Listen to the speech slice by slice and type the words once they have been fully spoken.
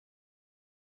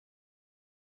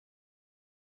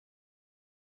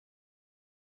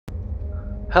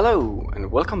Hello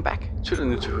and welcome back to the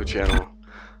NewTooWho channel.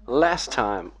 Last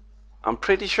time, I'm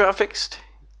pretty sure I fixed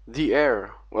the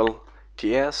air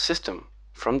system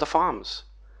from the farms.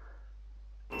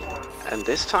 And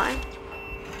this time,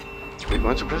 we're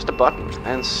going to press the button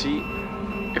and see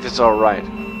if it's alright.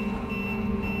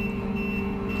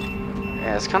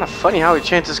 Yeah, it's kind of funny how it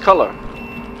changes color.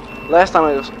 Last time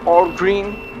it was all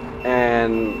green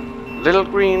and little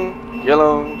green,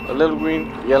 yellow, a little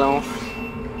green, yellow.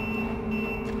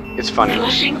 It's funny.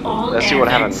 Let's see what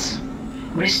happens.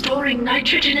 Restoring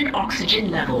nitrogen and oxygen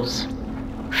levels.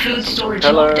 Food storage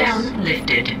lockdown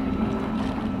lifted.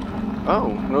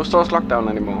 Oh, no storage lockdown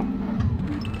anymore.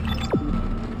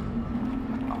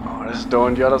 Oh, there's a door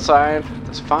on the other side.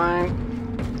 That's fine.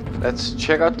 Let's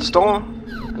check out the store.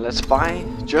 And let's buy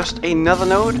just another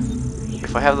node.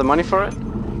 If I have the money for it.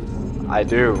 I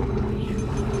do.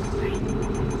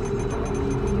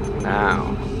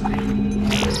 Now.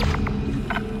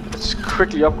 Let's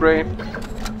quickly upgrade.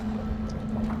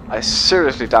 I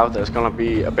seriously doubt there's gonna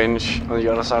be a bench on the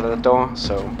other side of the door,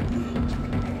 so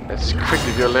let's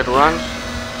quickly do a little run.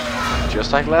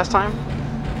 Just like last time.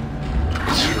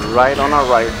 It's right on our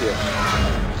right here.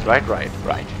 Right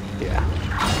here.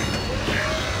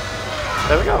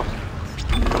 There we go.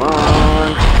 Come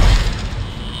on.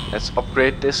 Let's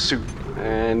upgrade this suit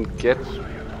and get,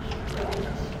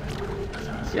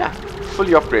 yeah,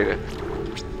 fully upgraded.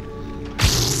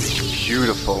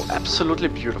 Beautiful, absolutely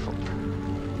beautiful.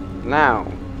 Now,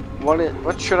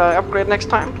 what should I upgrade next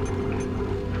time?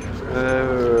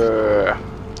 The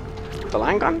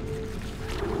line gun?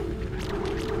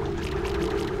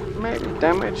 Maybe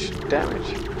damage.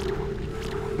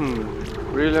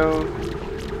 Reload.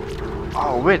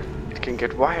 Oh wait, it can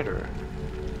get wider.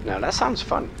 Now that sounds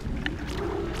fun.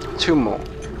 2 more.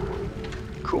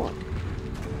 Cool.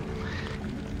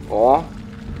 Or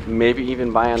maybe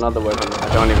even buy another weapon.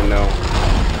 I don't even know.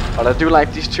 But I do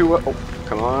like these two. Oh,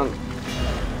 come on.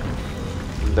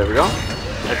 There we go.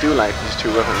 I do like these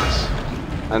 2 weapons.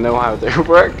 I know how they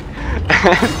work.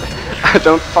 And I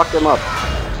don't fuck them up.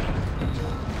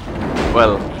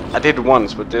 Well, I did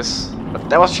once with this. But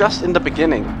that was just in the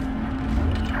beginning.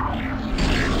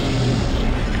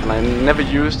 And I never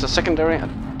used the secondary. I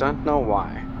don't know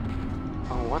why.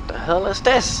 Oh, what the hell is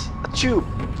this? A tube.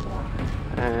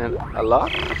 And a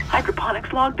log?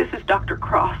 Hydroponics log, this is Dr.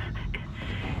 Cross.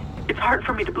 It's hard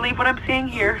for me to believe what I'm seeing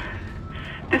here.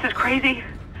 This is crazy.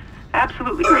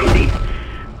 Absolutely crazy.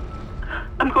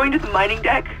 I'm going to the mining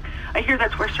deck. I hear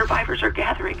that's where survivors are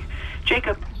gathering.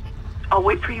 Jacob, I'll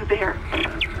wait for you there.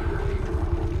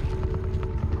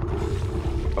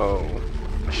 Oh,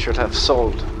 I should have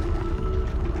sold.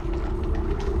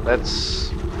 Let's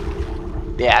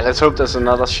hope there's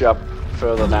another shop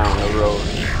further down the road.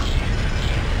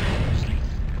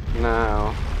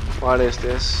 Now, what is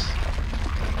this?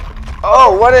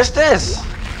 Oh, what is this?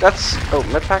 That's... oh,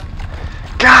 medpack.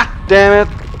 God damn it!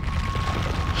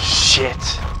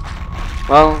 Shit.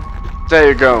 Well, there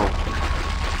you go.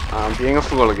 I'm being a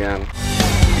fool again.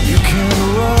 You can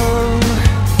run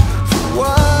for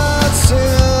what's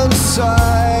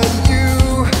inside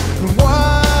you, and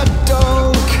what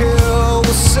don't kill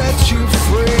will set you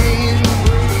free.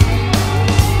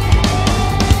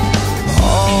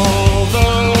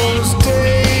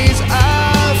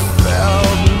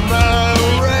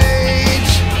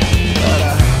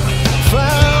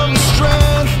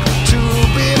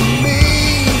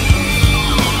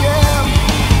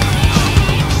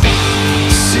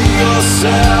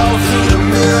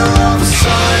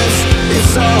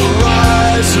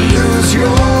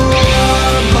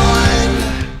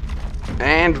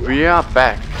 And we are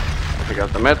back. I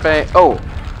got the med bay. Oh,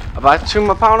 I bought 2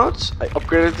 more power nodes. I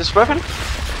upgraded this weapon.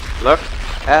 Look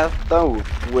at the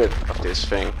width of this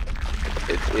thing.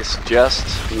 It is just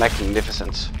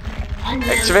magnificent.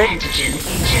 Activate. See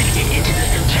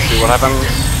what happens.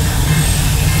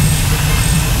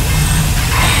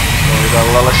 Oh, we got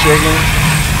a lot of shaking.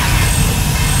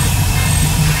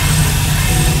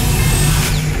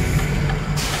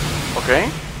 Okay.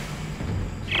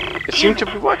 It seemed to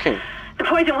be working. The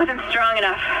poison wasn't strong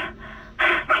enough.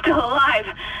 Still alive.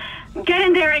 Get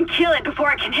in there and kill it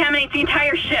before it contaminates the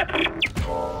entire ship.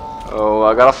 Oh,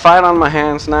 I got a fight on my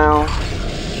hands now.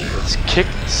 Let's kick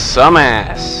some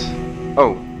ass.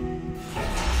 Oh.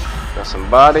 Got some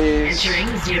bodies.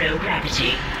 Entering 0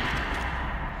 gravity.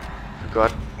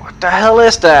 God, what the hell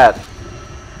is that?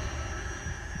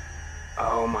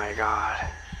 Oh my god.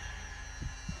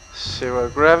 0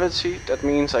 gravity, that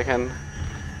means I can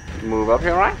move up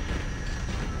here, right?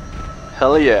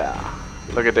 Hell yeah.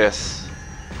 Look at this.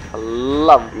 I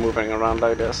love moving around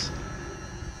like this.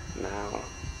 Now.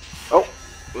 Oh,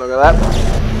 look at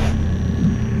that.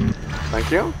 Thank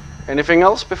you. Anything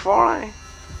else before I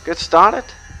get started?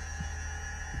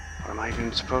 What am I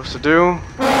even supposed to do?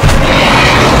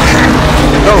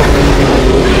 Go!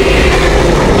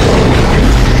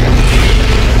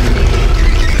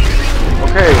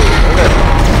 Okay, okay.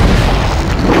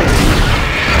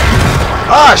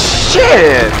 Ah,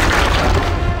 shit!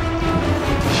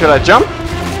 Should I jump?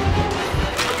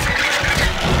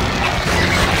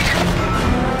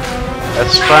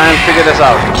 Let's try and figure this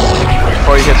out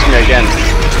before he hits me again.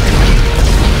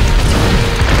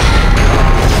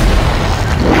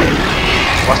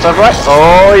 Was that right?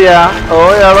 Oh yeah,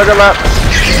 look at that.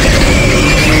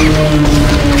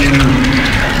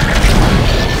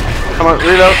 Come on,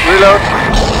 reload, reload.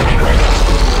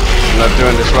 I'm not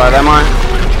doing this right, am I?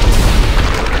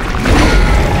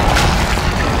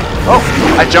 Oh,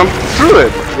 I jumped through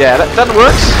it. Yeah, that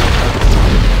works.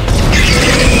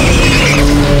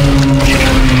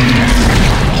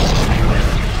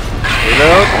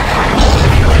 Reload.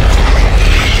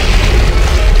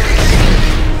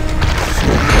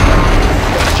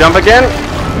 Jump again.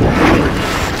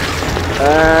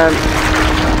 And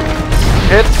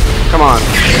hit. Come on.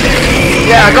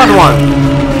 Yeah, I got one.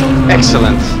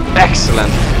 Excellent.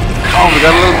 Excellent. Oh, we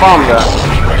got a little bomb there.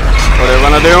 What are we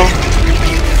gonna do?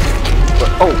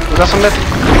 Oh, we got some left.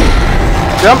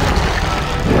 Jump.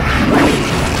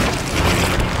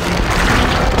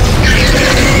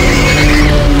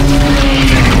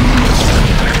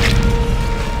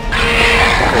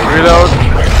 Okay, reload.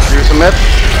 Use a med.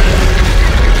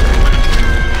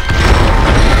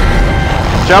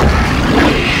 Jump.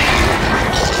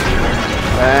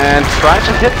 And try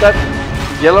to hit that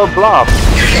yellow blob.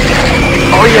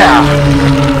 Oh yeah!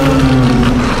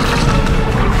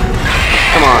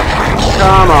 Come on.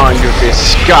 Come on, you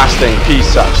disgusting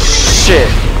piece of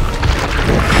shit.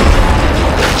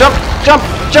 Jump! Jump!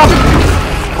 Jump!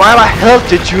 Why the hell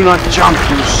did you not jump,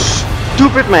 you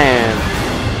stupid man?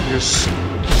 You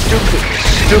stupid.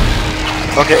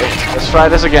 Okay, let's try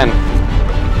this again.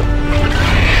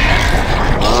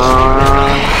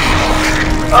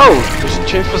 Oh, just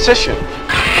change position.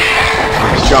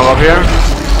 Let's jump up here.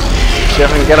 See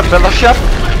if I can get a better shot.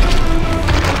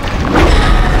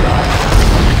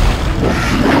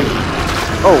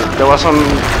 Oh, there was some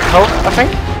health, I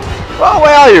think. Well,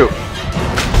 where are you?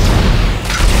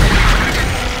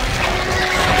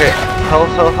 Okay,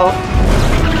 health.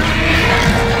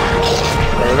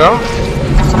 There we go.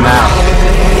 Now.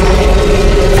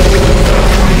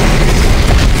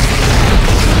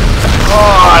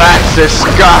 Oh, that's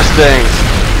disgusting!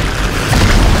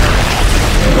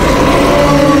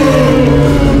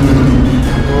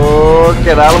 Oh,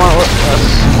 get out of my...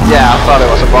 Yeah, I thought it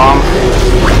was a bomb.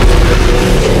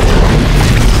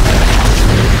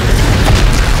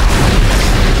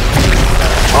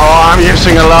 Oh, I'm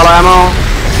using a lot of ammo.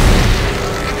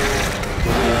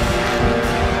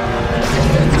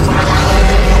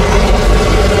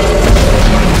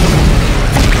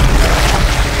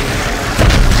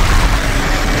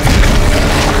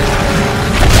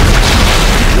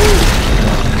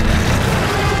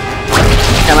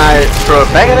 Can I throw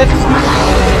it back at it?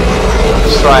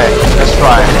 Let's try it. Let's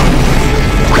try it.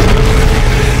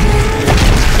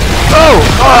 Oh!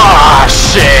 Oh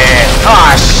shit!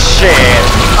 Oh shit!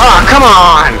 Oh come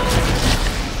on!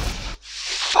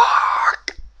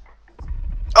 Fuck!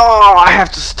 Oh, I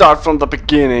have to start from the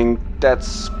beginning.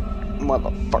 That's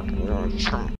motherfucking.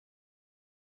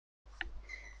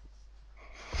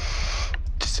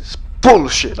 This is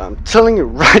bullshit. I'm telling you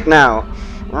right now.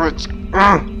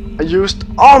 I used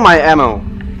all my ammo,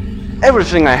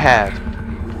 everything I had,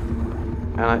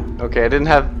 and okay, I didn't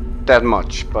have that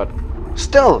much, but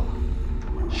still,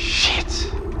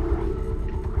 shit.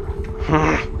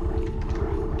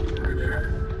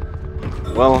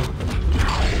 Well,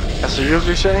 as I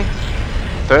usually say,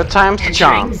 third time's the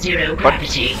charm. But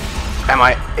am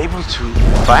I able to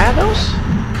fire those?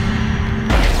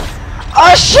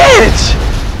 Oh shit!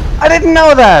 I didn't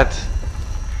know that.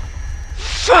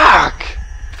 Fuck!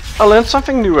 I learn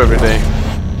something new every day.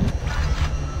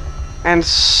 And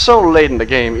so late in the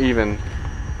game even.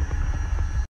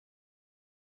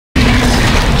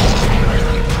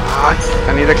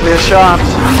 I need a clear shot.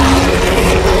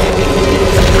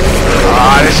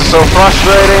 Ah, this is so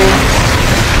frustrating.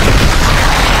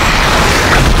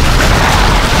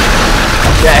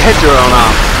 Yeah, hit your own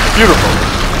arm. Beautiful.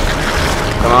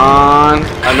 Come on.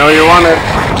 I know you want it.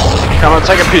 Come on,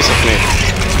 take a piece of me.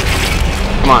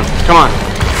 Come on, come on.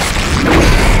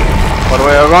 What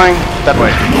way are we going? That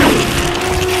way.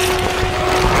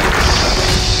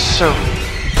 So,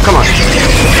 come on.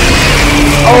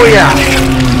 Oh yeah.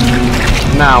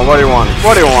 Now, what do you want?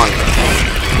 What do you want?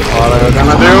 What are you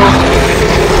gonna do?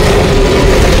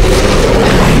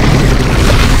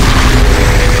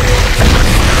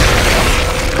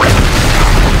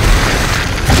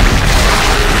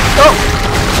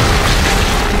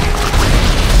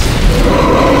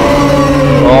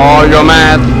 Oh, you're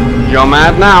mad. You're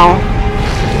mad now.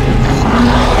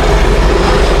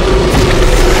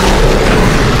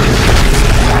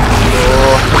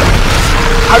 Oh.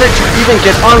 How did you even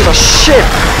get on the ship?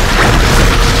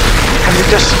 Have you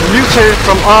just mutated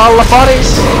from all the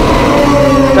bodies?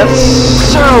 That's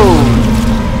so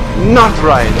not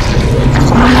right.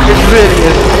 It really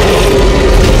is.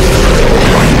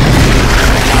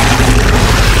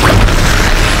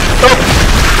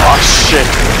 Oh shit.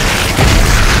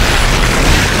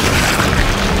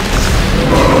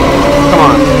 Come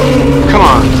on. Come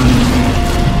on.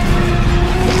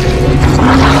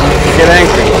 Get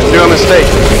angry. Do a mistake.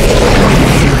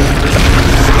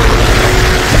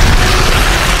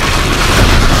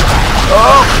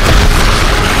 Oh!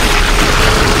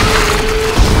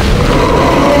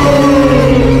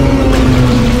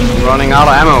 Running out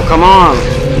of ammo. Come on.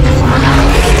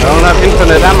 I don't have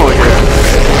infinite ammo here.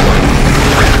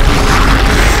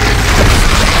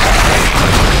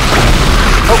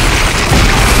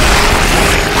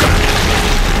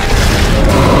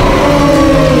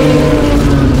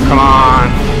 Come on,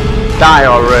 die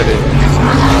already.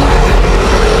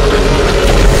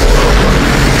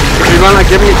 If you're gonna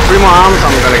give me 3 more arms,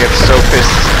 I'm gonna get so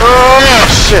pissed. Oh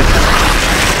shit.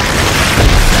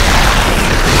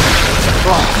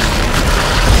 Oh.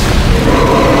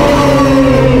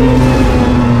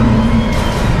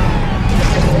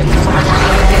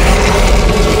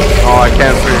 Oh, I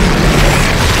can't breathe.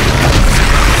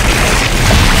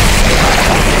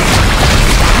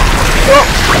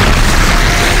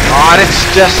 Oh, it's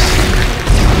just...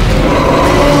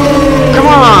 Come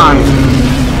on!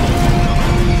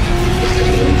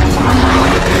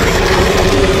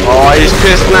 Oh, he's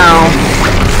pissed now.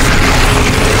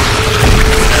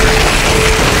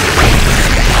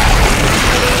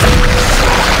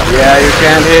 Yeah, you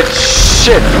can't hit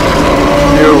shit.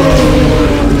 You...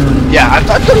 Yeah,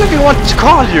 I don't even want to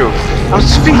call you. I'm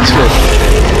speechless.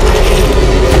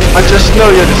 I just know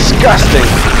you're disgusting.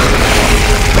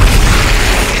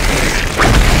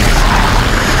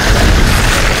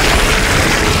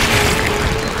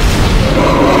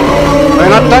 Are you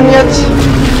not done yet?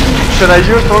 Should I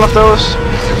use one of those?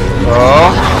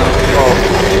 Oh. Oh.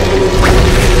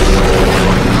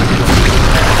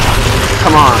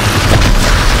 Come on.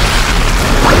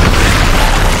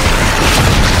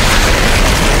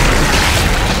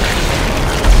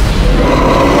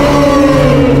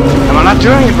 Am I not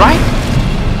doing it right?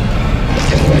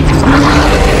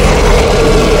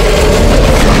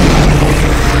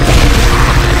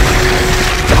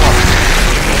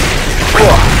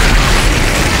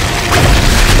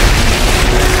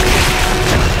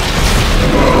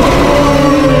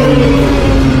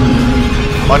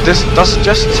 But this does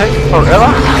just take forever?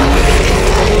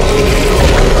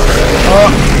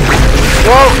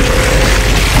 Whoa!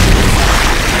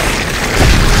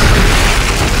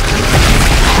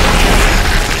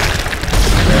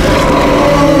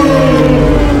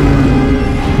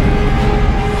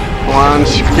 Come on,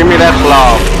 give me that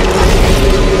blow.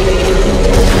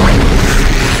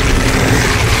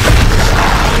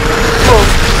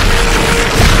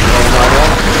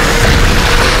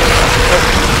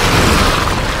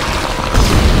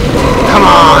 Come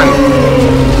on!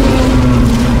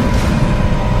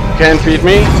 Can't beat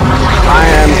me. I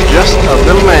am just a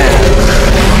little man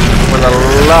with a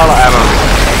lot of ammo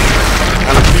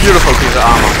and a beautiful piece of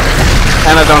armor.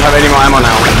 And I don't have any more ammo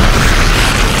now.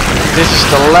 This is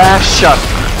the last shot.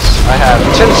 I have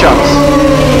 10 shots.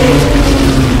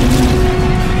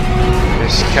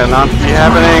 This cannot be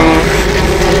happening.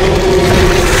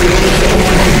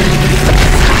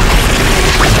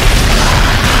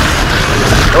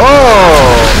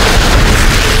 Oh!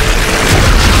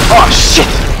 Oh shit!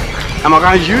 Am I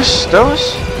gonna use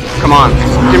those? Come on,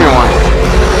 give me one.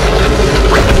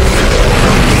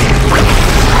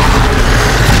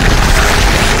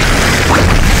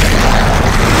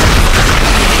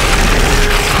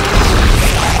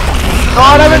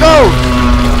 Oh, there we go!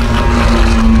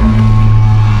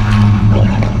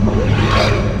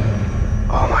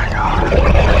 Oh my god.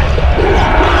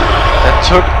 That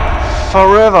took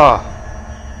forever.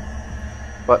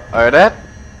 What, are you dead?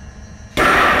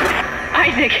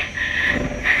 Isaac!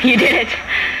 You did it!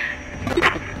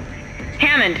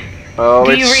 Hammond! Oh,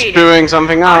 do it's you read? spewing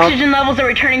something out. Oxygen levels are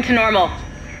returning to normal.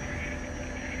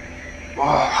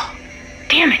 Oh.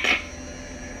 Damn it!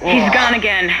 He's gone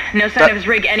again. No sign of his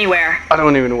rig anywhere. I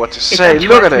don't even know what to It's say. up to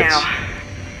Look us at it. now.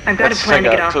 I've got a Let's plan to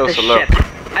take get a off the closer look.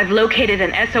 ship. I've located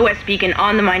an SOS beacon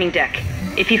on the mining deck.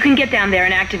 If you can get down there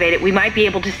and activate it, we might be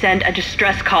able to send a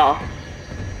distress call.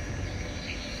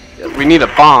 We need a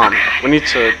bomb. We need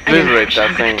to obliterate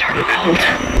that thing.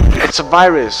 It's a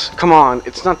virus. Come on,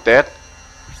 it's not dead.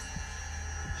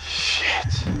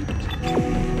 Shit.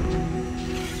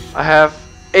 I have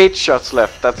 8 shots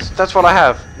left. That's what I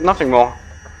have. Nothing more.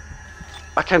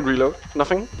 I can't reload.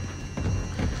 Nothing.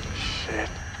 Shit.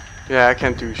 Yeah, I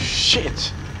can't do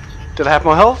shit. Did I have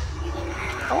more health?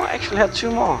 Oh, I actually had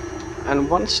 2 more. And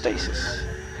 1 stasis.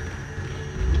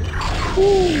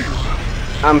 Whew.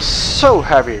 I'm so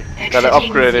happy that I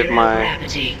upgraded my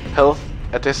health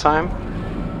at this time.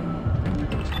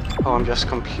 Oh, I'm just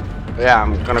complete. Yeah,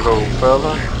 I'm gonna go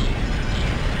further.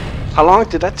 How long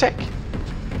did that take?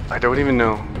 I don't even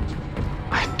know.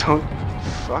 I don't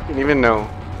fucking even know.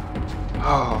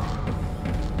 Oh.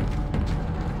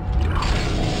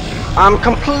 I'm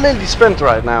completely spent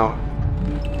right now.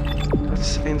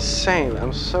 That's insane.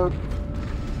 I'm so...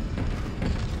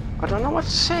 I don't know what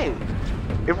to say.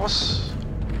 It was...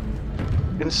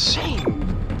 insane.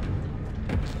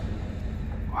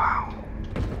 Wow.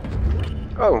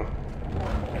 Oh.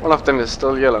 One of them is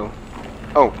still yellow.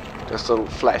 Oh, they're still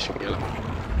flashing yellow.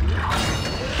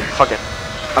 Fuck it.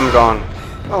 I'm gone.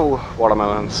 Oh,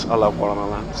 watermelons. I love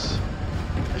watermelons.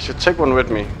 I should take one with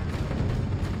me.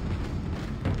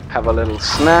 Have a little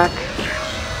snack.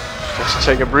 Just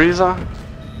take a breather.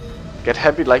 Get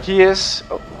happy like he is.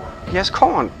 Oh, he has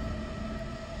corn.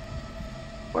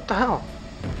 What the hell?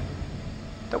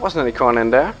 There wasn't any corn in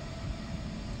there.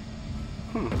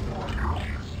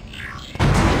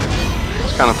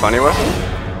 It's kind of funny, wasn't it?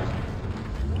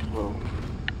 Whoa.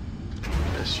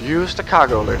 Let's use the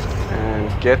cargo lift and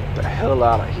get the hell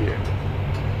out of here.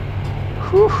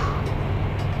 Whew.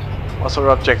 What's our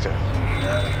objective?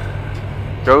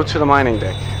 Go to the mining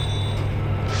deck.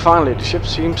 Finally, the ship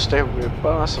seems there will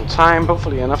buy some time,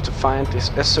 hopefully enough to find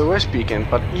this SOS beacon.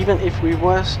 But even if we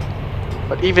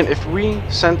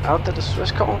sent out the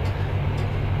distress call,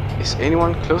 is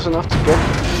anyone close enough to get?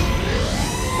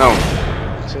 No.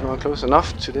 Is anyone close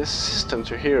enough to this system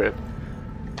to hear it?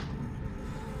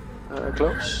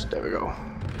 Close. There we go.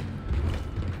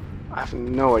 I have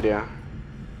no idea.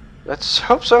 Let's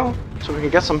hope so, so we can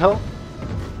get some help.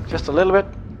 Just a little bit.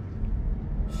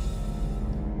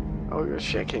 Oh, you're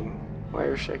shaking. Why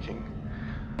are you shaking?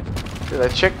 Did I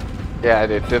check? Yeah, I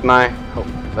did, didn't I? Oh,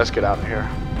 let's get out of here.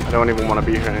 I don't even want to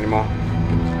be here anymore.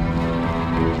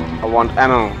 I want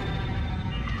ammo.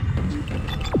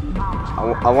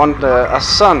 I want a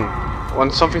sun. I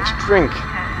want something to drink.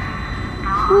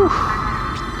 Whew.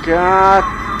 God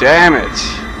damn it.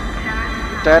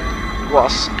 That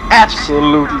was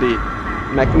absolutely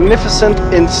magnificent,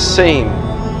 insane.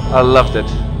 I loved it.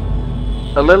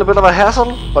 A little bit of a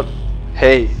hassle, but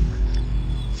hey,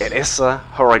 it is a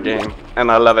horror game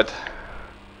and I love it.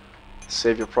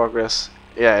 Save your progress.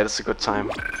 Yeah, it's a good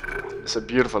time. It's a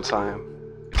beautiful time.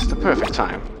 It's the perfect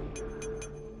time.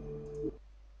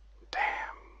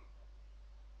 Damn.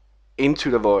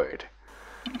 Into the void.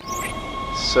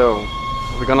 So,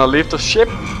 we're gonna leave the ship?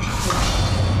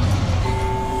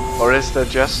 Or is there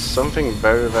just something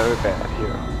very, very bad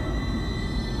here?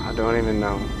 I don't even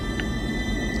know.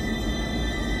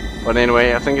 But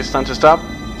anyway, I think it's time to stop.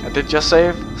 I did just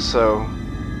save, so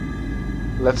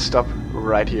let's stop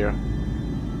right here.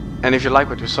 And if you like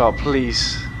what you saw,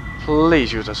 please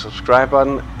use the subscribe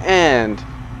button and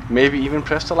maybe even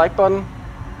press the like button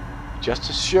just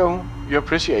to show your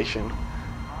appreciation.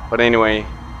 But anyway,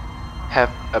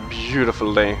 have a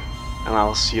beautiful day and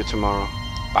I'll see you tomorrow.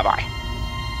 Bye bye.